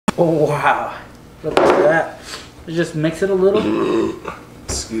Oh, wow. Look at that. Let's just mix it a little.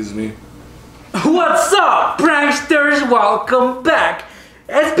 Excuse me. What's up, pranksters? Welcome back.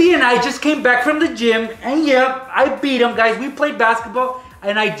 SB and I just came back from the gym, and yep, I beat him, guys. We played basketball,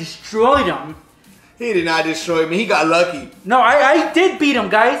 and I destroyed him. He did not destroy me. He got lucky. No, I did beat him,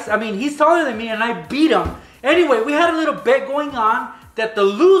 guys. I mean, he's taller than me, and I beat him. Anyway, we had a little bet going on that the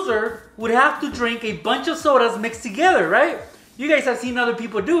loser would have to drink a bunch of sodas mixed together, right? You guys have seen other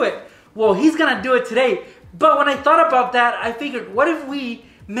people do it. Well, he's going to do it today. But when I thought about that, I figured, what if we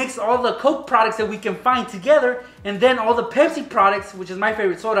mix all the Coke products that we can find together, and then all the Pepsi products, which is my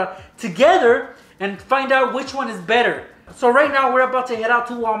favorite soda, together, and find out which one is better. So right now, we're about to head out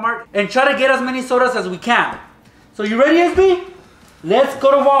to Walmart and try to get as many sodas as we can. So you ready, SB? Let's go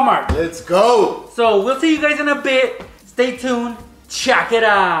to Walmart. Let's go. So we'll see you guys in a bit. Stay tuned. Check it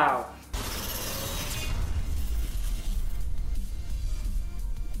out.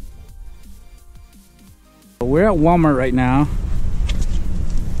 We're at Walmart right now.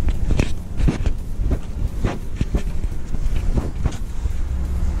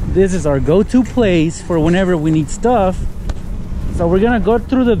 This is our go-to place for whenever we need stuff. So we're gonna go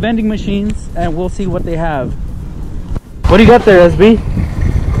through the vending machines and we'll see what they have. What do you got there, SB?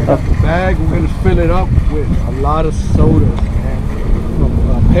 The bag, we're gonna fill it up with a lot of sodas, man.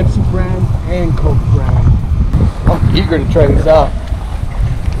 From Pepsi brand and Coke brand. I'm eager to try this out.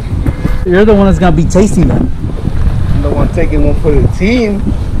 You're the one that's gonna be tasting them. I'm the one taking one for the team.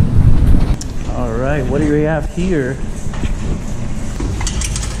 All right, what do we have here?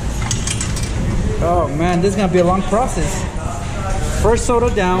 Oh man, this is gonna be a long process. First soda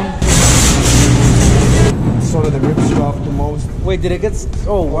down. Soda that rips you off the most. Wait, did it get?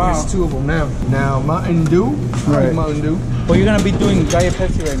 Oh wow. There's two of them now. Now Mountain Dew. Right. Mountain Dew. Well, you're gonna be doing Diet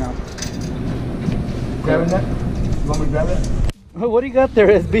Pepsi right now. Grabbing that? You want me to grab it? What do you got there,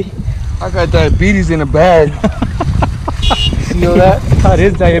 SB? I got diabetes in a bag. You know that? That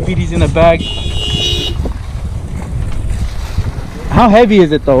is diabetes in a bag. How heavy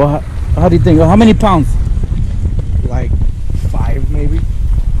is it though? How do you think? How many pounds? Like 5 maybe.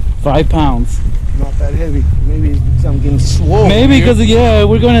 5 pounds. Not that heavy. Maybe it's because I'm getting swole. Maybe because yeah,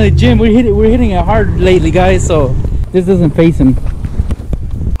 we're going to the gym. We're hitting it hard lately, guys. So this doesn't face him.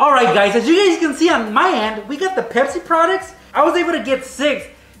 All right, guys. As you guys can see on my end, we got the Pepsi products. I was able to get 6.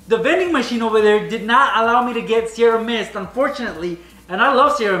 The vending machine over there did not allow me to get Sierra Mist, unfortunately. And I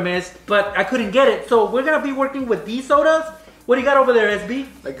love Sierra Mist, but I couldn't get it. So we're gonna be working with these sodas. What do you got over there, SB?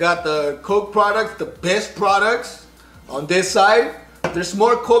 I got the Coke products, the best products on this side. There's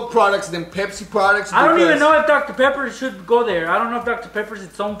more Coke products than Pepsi products. I don't even know if Dr. Pepper should go there. I don't know if Dr. Pepper's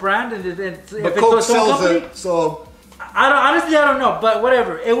its own brand and but Coke sells it, so honestly, I don't know. But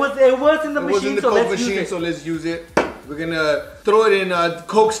whatever, it was in the machine, so let's use it. So let's use it. We're gonna throw it in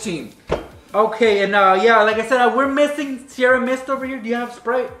Coke's team. Okay, and yeah, like I said, we're missing Sierra Mist over here. Do you have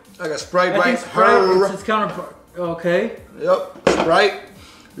Sprite? I got Sprite I right think Sprite is its counterpart. Okay. Yep, Sprite.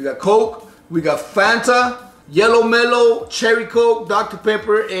 We got Coke. We got Fanta, Yellow Mellow, Cherry Coke, Dr.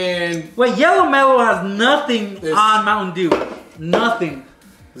 Pepper, and... Wait, Yellow Mellow has nothing on Mountain Dew. Nothing.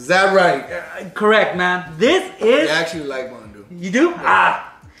 Is that right? Correct, man. This is... I actually like Mountain Dew. You do?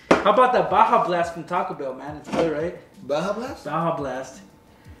 Ah. How about the Baja Blast from Taco Bell, man? It's good, right? Baja Blast? Baja Blast.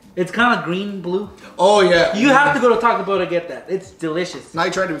 It's kind of green, blue. Oh, yeah. You have to go to Taco Bell to get that. It's delicious. I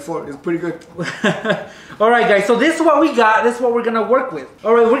tried it before. It's pretty good. All right, guys. So this is what we got. This is what we're going to work with.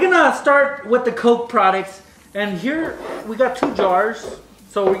 All right, we're going to start with the Coke products. And here we got 2 jars.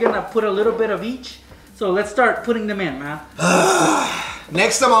 So we're going to put a little bit of each. So let's start putting them in, man.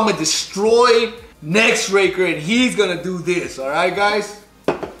 Next time I'm going to destroy Nextraker and he's going to do this. All right, guys?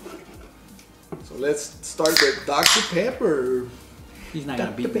 So let's start with Dr. Pepper. He's not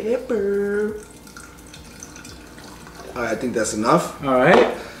going to beat Dr. Pepper. All right, I think that's enough. All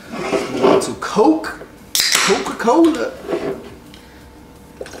right. Let's move on to Coke. Coca-Cola.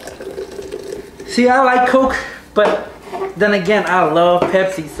 See, I like Coke, but then again, I love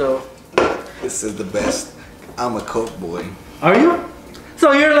Pepsi, so. This is the best. I'm a Coke boy. Are you?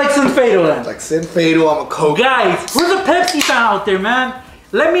 So you're like Sinfado then? Like Sinfado, I'm a Coke. Guys, who's a Pepsi fan out there, man?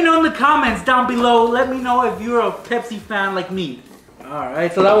 Let me know in the comments down below. Let me know if you're a Pepsi fan like me.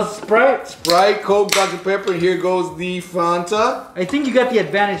 Alright, so that was Sprite. Sprite, Coke, Dr. Pepper, and here goes the Fanta. I think you got the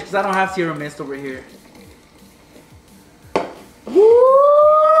advantage because I don't have Sierra Mist over here.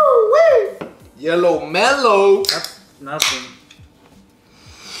 Woo-wee! Yellow Mellow. That's nothing.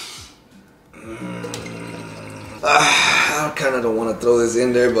 I kind of don't want to throw this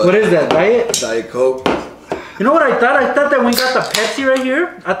in there, but... What is that, Diet? Diet Coke. You know what I thought? I thought that when we got the Pepsi right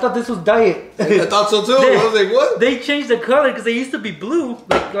here, I thought this was Diet. I thought so too. I was like, what? They changed the color because they used to be blue,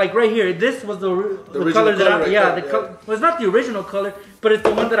 like like right here. This was the original color that color I, yeah, the color. Well, it's not the original color, but it's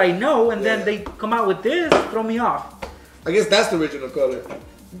the one that I know. And then they come out with this, throw me off. I guess that's the original color.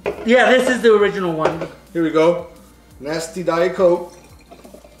 Yeah, this is the original one. Here we go. Nasty Diet Coke.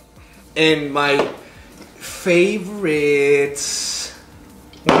 And my favorites.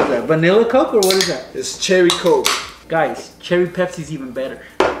 What is that? Vanilla Coke or what is that? It's Cherry Coke. Guys, Cherry Pepsi's even better.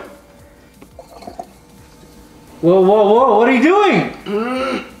 Whoa, whoa, whoa, what are you doing?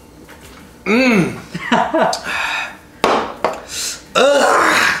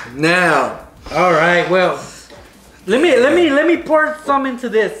 Now. All right, well, let me pour some into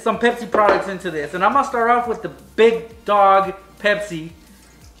this, some Pepsi products into this. And I'm gonna start off with the big dog Pepsi.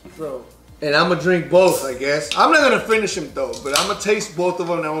 So. And I'm gonna drink both, I guess. I'm not gonna finish them though, but I'm gonna taste both of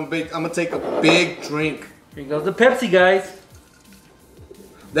them and I'm gonna take a big drink. Here goes the Pepsi, guys.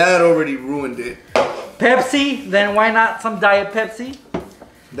 That already ruined it. Pepsi, then why not some Diet Pepsi?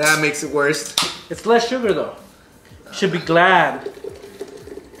 That makes it worse. It's less sugar though. Should be glad.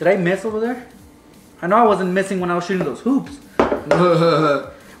 Did I miss over there? I know I wasn't missing when I was shooting those hoops.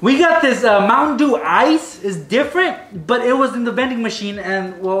 We got this Mountain Dew Ice. Is different, but it was in the vending machine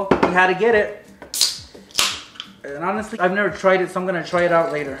and well, we had to get it. And honestly, I've never tried it, so I'm gonna try it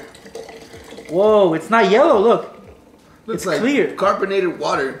out later. Whoa, it's not yellow, look. Looks It's like clear. carbonated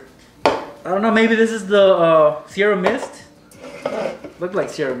water. I don't know, maybe this is the Sierra Mist. Looked like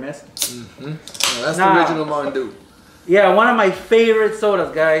Sierra Mist. No, that's the original Mountain Dew. Yeah, one of my favorite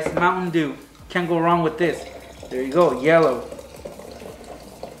sodas, guys. Mountain Dew. Can't go wrong with this. There you go, yellow.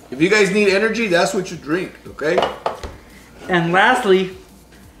 If you guys need energy, that's what you drink, okay? And lastly,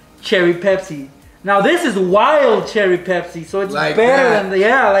 Cherry Pepsi. Now this is wild Cherry Pepsi, so it's Like better that. than the,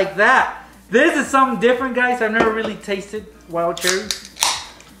 yeah, like that. This is something different, guys. I've never really tasted wild cherry.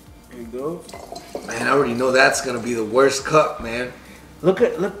 There you go. Man, I already know that's gonna be the worst cup, man. Look.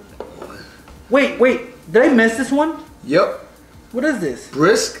 Wait. Did I miss this one? Yep. What is this?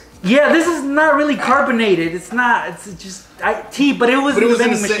 Brisk. Yeah, this is not really carbonated. It's not. It's just tea, but it was But it in was the in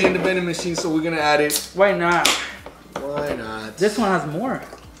vending machine. the vending machine, so we're gonna add it. Why not? Why not? This one has more.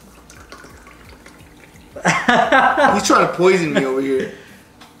 He's trying to poison me over here.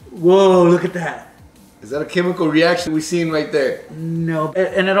 Whoa, look at that. Is that a chemical reaction we seen right there? No,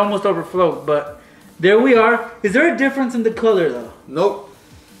 and it almost overflowed, but there we are. Is there a difference in the color though? Nope.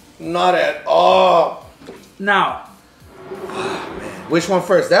 Not at all. Now, Which one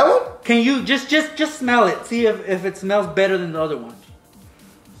first? That one? can you just smell it? See if it smells better than the other one.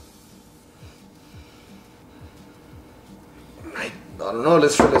 I don't know.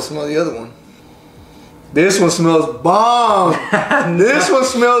 Let's smell the other one. This one smells bomb. This one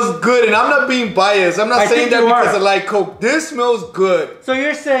smells good, and I'm not being biased. I'm not saying that because I like Coke. This smells good, So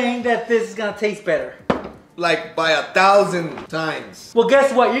you're saying that this is gonna taste better? like by 1,000 times. Well,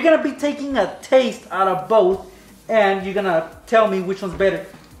 guess what? You're gonna be taking a taste out of both, and you're gonna tell me which one's better.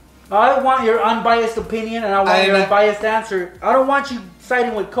 I want your unbiased opinion, and I want your unbiased answer. I don't want you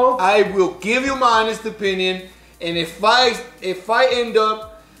siding with Coke. I will give you my honest opinion, and if I end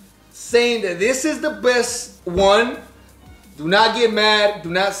up saying that this is the best one, do not get mad. Do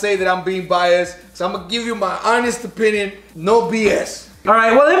not say that I'm being biased. So I'm gonna give you my honest opinion. No BS. All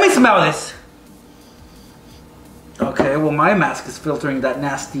right, well, let me smell this. Okay, well, my mask is filtering that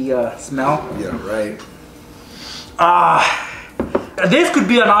nasty smell. Yeah, right. This could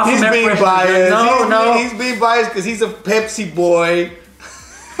be an awesome He's air being freshener. biased. He's being biased because he's a Pepsi boy.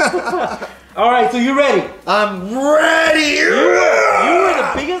 All right, so you ready? I'm ready. You were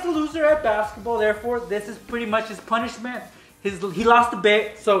the biggest loser at basketball, therefore this is pretty much his punishment. He lost a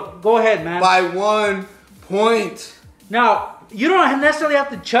bet, so go ahead, man. By 1 point. Now, you don't necessarily have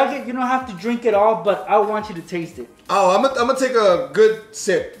to chug it, you don't have to drink it all, but I want you to taste it. Oh, I'm gonna take a good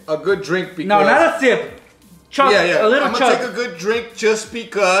sip, a good drink because. No, not a sip. Chug, Yeah. a little I'm chug. gonna take a good drink just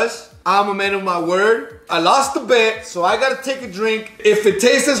because I'm a man of my word. I lost the bet, so I gotta take a drink. If it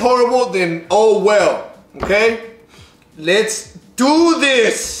tastes horrible, then oh well. Okay? Let's do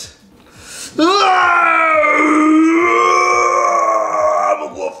this. I'm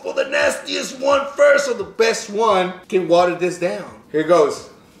gonna go for the nastiest one first, so the best one can water this down. Here goes.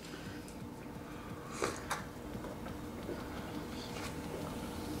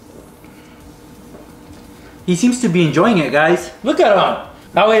 He seems to be enjoying it, guys. Look at him.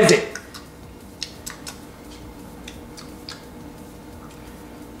 How is it?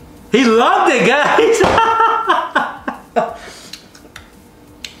 He loved it, guys.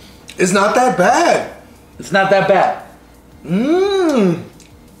 It's not that bad. It's not that bad.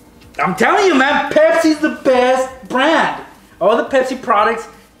 I'm telling you, man, Pepsi's the best brand. All the Pepsi products,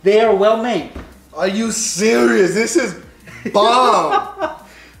 they are well made. Are you serious? This is bomb.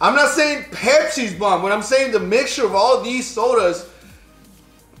 I'm not saying Pepsi's bomb. When I'm saying the mixture of all these sodas,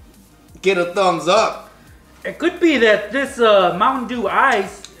 get a thumbs up. It could be that this Mountain Dew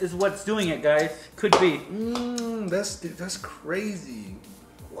Ice is what's doing it, guys. Could be. That's crazy.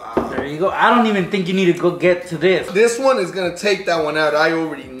 Wow. There you go. I don't even think you need to go get to this. This one is gonna take that one out. I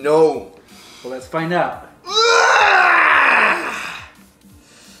already know. Well, let's find out.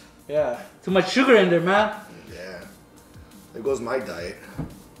 Yeah. Too much sugar in there, man. Yeah. There goes my diet.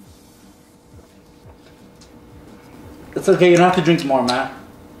 It's okay. You don't have to drink more, man.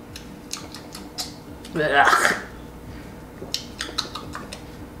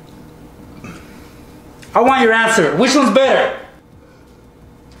 I want your answer. Which one's better?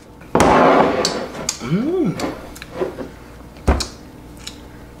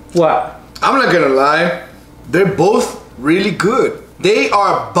 What? I'm not gonna lie. They're both really good. They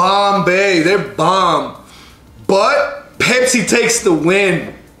are Bombay. They're bomb. But Pepsi takes the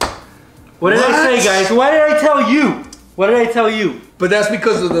win. What did I say, guys? What did I tell you? What did I tell you? But that's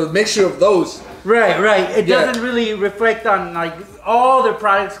because of the mixture of those. Right. It doesn't really reflect on like all their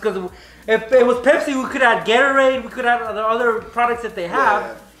products, because if it was Pepsi, we could add Gatorade, we could add the other products that they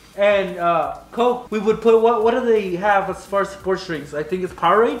have, and Coke. We would put what do they have as far as sports drinks? I think it's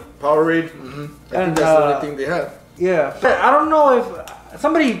Powerade. Powerade. I think that's the only thing they have. Yeah, but I don't know if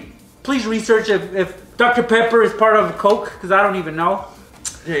somebody please research if Dr. Pepper is part of Coke, because I don't even know.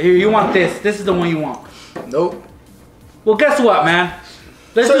 Here, you want this? This is the one you want. Nope. Well, guess what, man?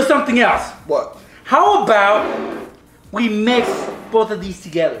 Let's do something else. What? How about we mix both of these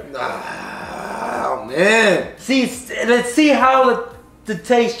together? Oh man. Let's see how the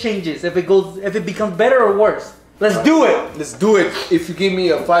taste changes. If it becomes better or worse. Let's do it. Let's do it. If you give me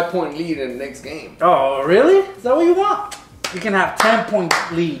a 5-point lead in the next game. Oh, really? Is that what you want? You can have 10-point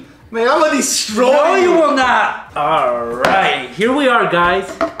lead. Man, I'm gonna destroy No, you. you will not. All right, here we are, guys.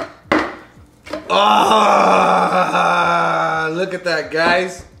 Ah, look at that,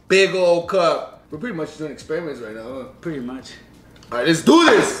 guys. Big old cup. We're pretty much doing experiments right now, huh? Pretty much. All right, let's do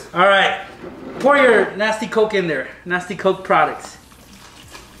this. All right, pour your nasty Coke in there. Nasty Coke products.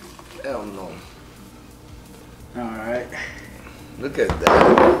 Hell no. All right. Look at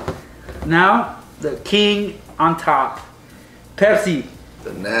that. Now, the king on top. Pepsi.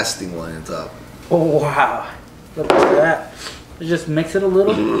 The nasty one on top. Oh, wow. Look at that. Let's just mix it a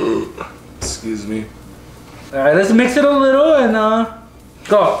little. Excuse me. All right, let's mix it a little and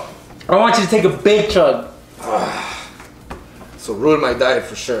go. I want you to take a big chug. So ruin my diet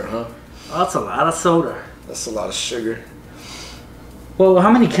for sure, huh? Oh, that's a lot of soda. That's a lot of sugar. Well,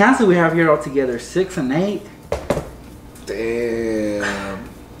 how many cans do we have here altogether? 6 and 8? Damn.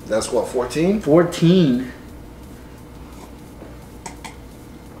 That's what, 14? 14.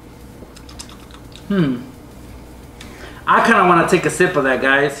 I kind of want to take a sip of that,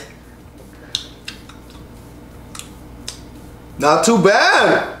 guys. Not too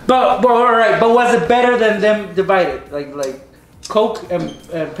bad. But all right. But was it better than them divided, like Coke and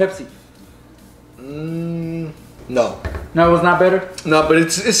Pepsi? No. No, it was not better. No, but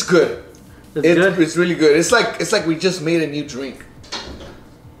it's good. It's good. It's really good. It's like we just made a new drink.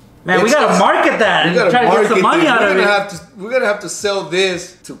 Man, we gotta market that and try to get some money out of it. We're gonna have to sell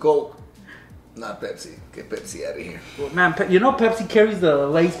this to Coke, not Pepsi. Get Pepsi out of here. Well, man, you know Pepsi carries the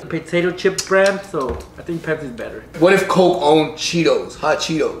Lay's potato chip brand, so I think Pepsi's better. What if Coke owned Cheetos, hot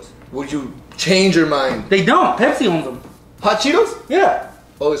Cheetos? Would you change your mind? They don't. Pepsi owns them. Hot Cheetos? Yeah.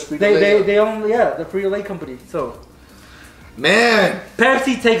 Oh, it's Frito-Lay. They own the Frito-Lay company. So man,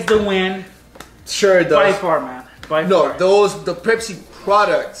 Pepsi takes the win. Sure it does. By far, man. By far. No, the Pepsi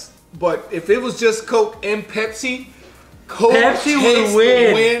products. But if it was just Coke and Pepsi, Coke Pepsi takes would win.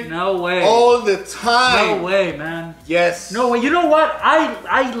 the win. No way. All the time. No way, man. Yes. No way. You know what?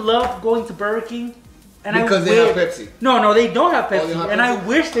 I love going to Burger King. And because they have Pepsi. No, they don't have Pepsi. They have and Pepsi? I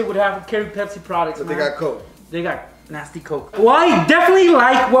wish they would have carry Pepsi products. But man. they got Coke. They got nasty Coke. Well, I definitely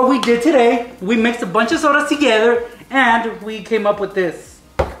like what we did today. We mixed a bunch of sodas together and we came up with this.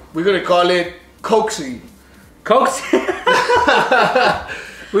 We're gonna call it Cokesy. Cokesy.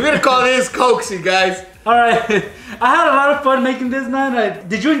 We're gonna call this Cokesy, guys. All right. I had a lot of fun making this, man.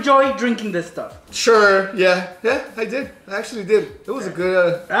 Did you enjoy drinking this stuff? Sure. Yeah, I did. I actually did. It was a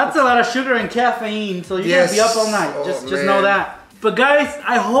good. That's a lot of sugar and caffeine, so you're gonna be up all night. Oh, just know that. But guys,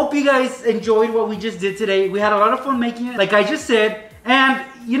 I hope you guys enjoyed what we just did today. We had a lot of fun making it, like I just said. And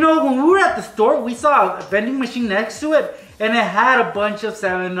you know, when we were at the store, we saw a vending machine next to it, and it had a bunch of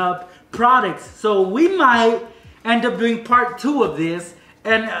 7-Up products. So we might end up doing part 2 of this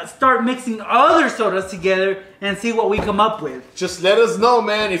and start mixing other sodas together and see what we come up with. Just let us know,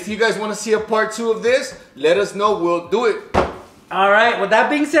 man. If you guys want to see a part 2 of this, let us know. We'll do it. Alright, with that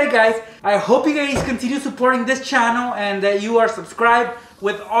being said, guys, I hope you guys continue supporting this channel and that you are subscribed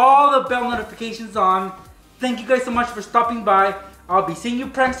with all the bell notifications on. Thank you guys so much for stopping by. I'll be seeing you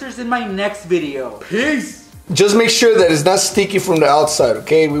pranksters in my next video. Peace. Just make sure that it's not sticky from the outside,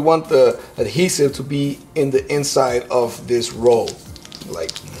 okay? We want the adhesive to be in the inside of this roll,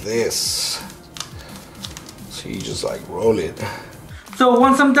 like this. So you just like roll it. So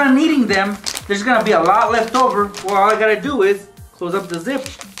once I'm done eating them, there's gonna be a lot left over. Well, all I gotta do is close up the zip.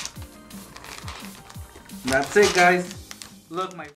 That's it, guys. Look, my